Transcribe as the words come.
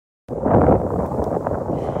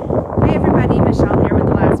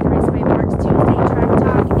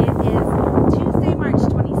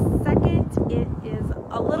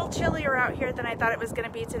was going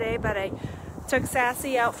to be today, but I took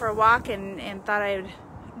Sassy out for a walk and thought I would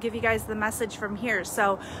give you guys the message from here.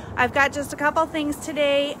 So I've got just a couple things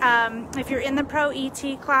today. If you're in the Pro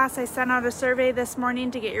ET class, I sent out a survey this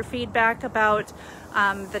morning to get your feedback about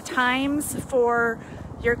the times for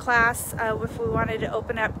your class, if we wanted to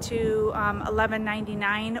open up to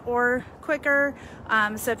 11:99 or quicker.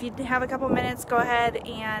 So if you have a couple minutes, go ahead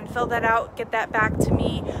and fill that out, get that back to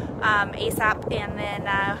me ASAP, and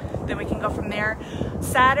then we can go from there.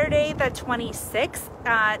 Saturday the 26th,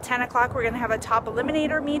 10 o'clock, we're going to have a top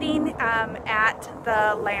eliminator meeting at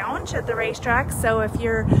the lounge at the racetrack. So if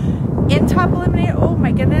you're in top eliminator, oh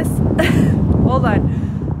my goodness, hold on.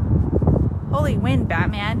 Holy wind,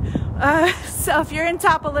 Batman. So if you're in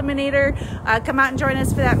top eliminator, come out and join us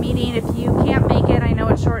for that meeting. If you can't make it, I know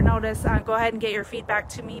it's short notice, go ahead and get your feedback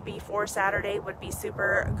to me before Saturday, would be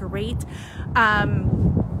super great.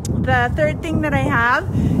 The third thing that I have,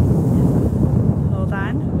 hold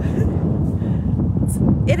on.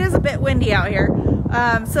 It is a bit windy out here.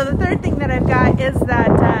 So the third thing that I've got is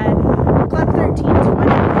that Club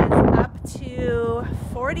 1320 is up to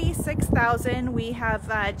 46,000. We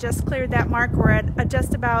have just cleared that mark. We're at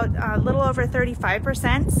just about a little over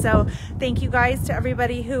 35%. So thank you guys to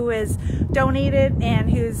everybody who has donated and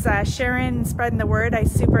who's sharing and spreading the word. I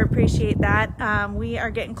super appreciate that. We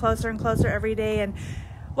are getting closer and closer every day, and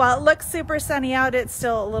while it looks super sunny out, it's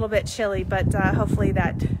still a little bit chilly, but hopefully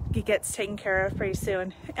that gets taken care of pretty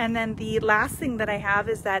soon. And then the last thing that I have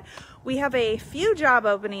is that we have a few job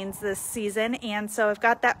openings this season, and so I've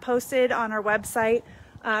got that posted on our website,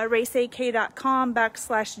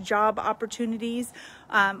 raceak.com/job opportunities,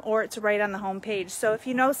 or it's right on the home page. So if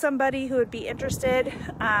you know somebody who would be interested,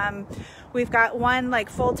 we've got one like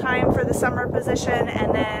full-time for the summer position,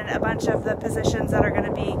 and then a bunch of the positions that are going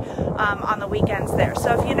to be on the weekends there.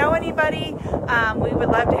 So if you know anybody, we would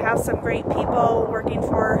love to have some great people working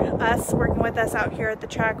with us out here at the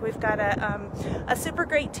track. We've got a super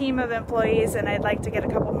great team of employees, and I'd like to get a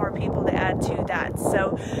couple more people to add to that.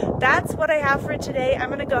 So that's what I have for today. I'm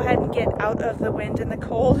going to go ahead and get out of the wind and the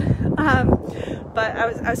cold, but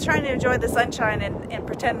I was trying to enjoy the sunshine and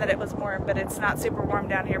pretend that it was warm, but it's not super warm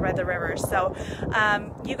down here by the river. So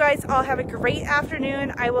you guys all have a great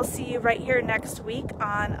afternoon. I will see you right here next week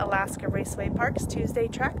on Alaska Raceway Parks Tuesday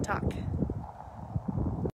Track Talk.